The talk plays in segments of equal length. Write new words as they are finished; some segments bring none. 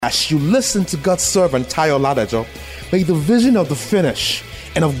As you listen to God's servant Tayo Ladajo, may the vision of the finish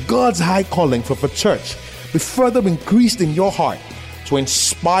and of God's high calling for the church be further increased in your heart to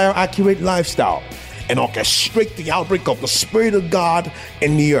inspire accurate lifestyle and orchestrate the outbreak of the Spirit of God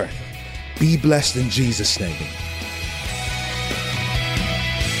in the earth. Be blessed in Jesus' name.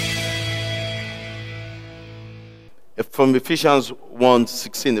 From Ephesians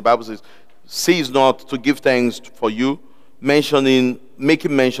 1:16, the Bible says, "Cease not to give thanks for you, making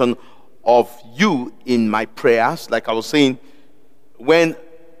mention of you in my prayers." Like I was saying, when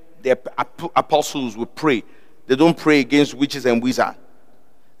the apostles would pray, they don't pray against witches and wizards.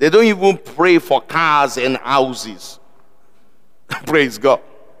 They don't even pray for cars and houses. Praise God.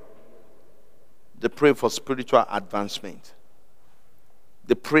 They pray for spiritual advancement.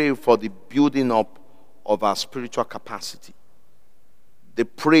 They pray for the building up of our spiritual capacity. They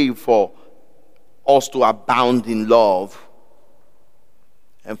pray for us to abound in love.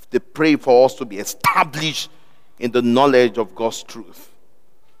 And they pray for us to be established in the knowledge of God's truth.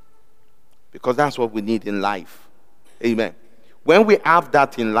 Because that's what we need in life. Amen. When we have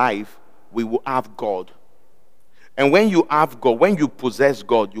that in life, we will have God. And when you have God, when you possess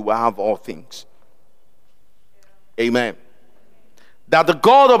God, you will have all things. Amen. That the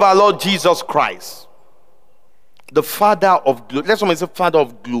God of our Lord Jesus Christ, the Father of glory, let someone say Father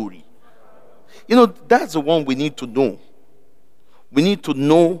of glory. You know, that's the one we need to know. We need to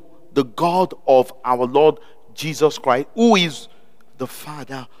know the God of our Lord Jesus Christ, who is the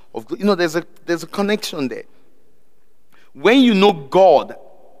Father of glory. You know, there's a connection there. When you know God,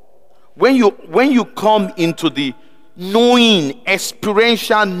 when you come into the knowing,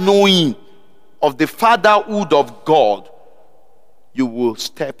 experiential knowing of the fatherhood of God, you will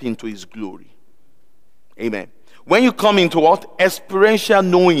step into his glory. Amen. When you come into what? Experiential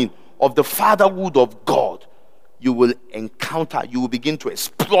knowing of the fatherhood of God, you will encounter, you will begin to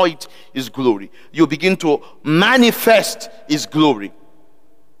exploit his glory. You will begin to manifest his glory.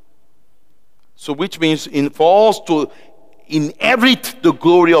 So which means for us to inherit the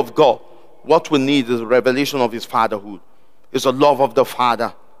glory of God, what we need is a revelation of his fatherhood. It's a love of the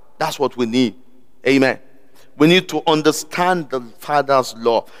Father. That's what we need. Amen. We need to understand the Father's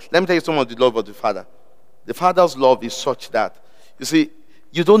love. Let me tell you something about the love of the Father. The Father's love is such that, you see,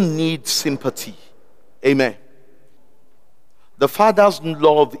 you don't need sympathy. Amen. The Father's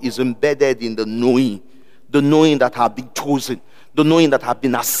love is embedded in the knowing that I have been chosen, the knowing that I have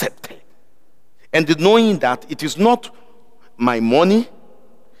been accepted, and the knowing that it is not my money,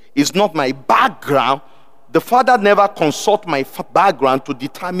 it's not my background. The Father never consults my background to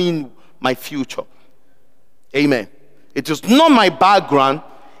determine my future. Amen. It is not my background.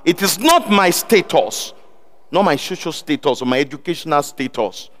 It is not my status, not my social status or my educational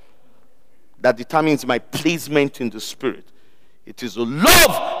status that determines my placement in the Spirit. It is the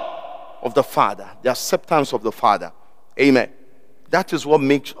love of the Father, the acceptance of the Father. Amen. That is what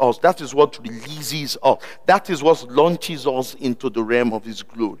makes us, that is what releases us, that is what launches us into the realm of his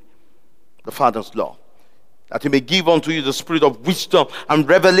glory. The Father's love. That he may give unto you the spirit of wisdom and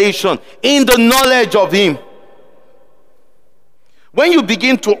revelation in the knowledge of him. When you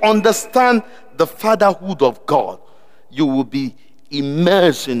begin to understand the fatherhood of God, you will be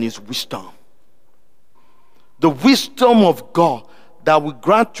immersed in his wisdom. The wisdom of God that will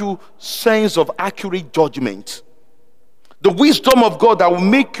grant you sense of accurate judgment. The wisdom of God that will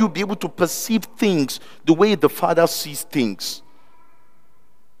make you be able to perceive things the way the Father sees things.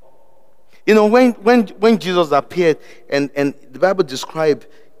 You know, when Jesus appeared and the Bible described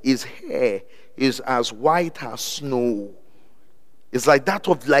his hair is as white as snow. It's like that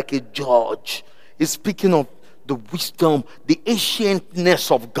of like a judge. It's speaking of the wisdom, the ancientness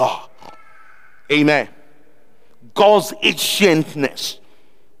of God. Amen. God's ancientness.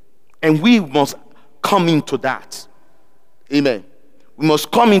 And we must come into that. Amen. We must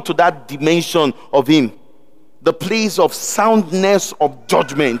come into that dimension of him. The place of soundness of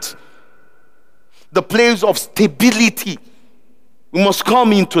judgment. The place of stability. We must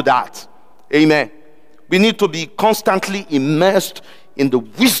come into that. Amen. We need to be constantly immersed in the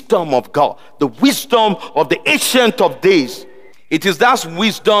wisdom of God. The wisdom of the Ancient of Days. It is that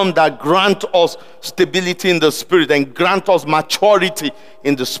wisdom that grants us stability in the Spirit and grants us maturity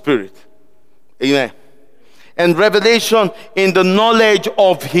in the Spirit. Amen. And revelation in the knowledge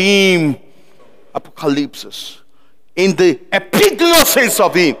of him. Apocalypse. In the epignosis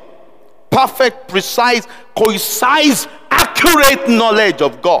of him. Perfect, precise, concise, accurate knowledge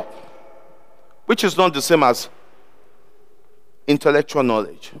of God. Which is not the same as intellectual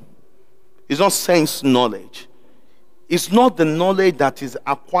knowledge. It's not sense knowledge. It's not the knowledge that is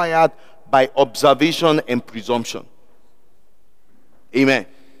acquired by observation and presumption. Amen.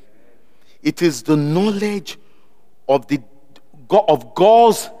 It is the knowledge of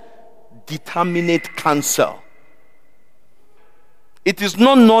God's determinate counsel. It is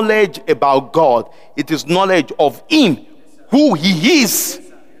not knowledge about God. It is knowledge of Him, who He is.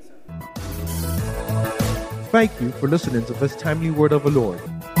 Thank you for listening to this timely word of the Lord.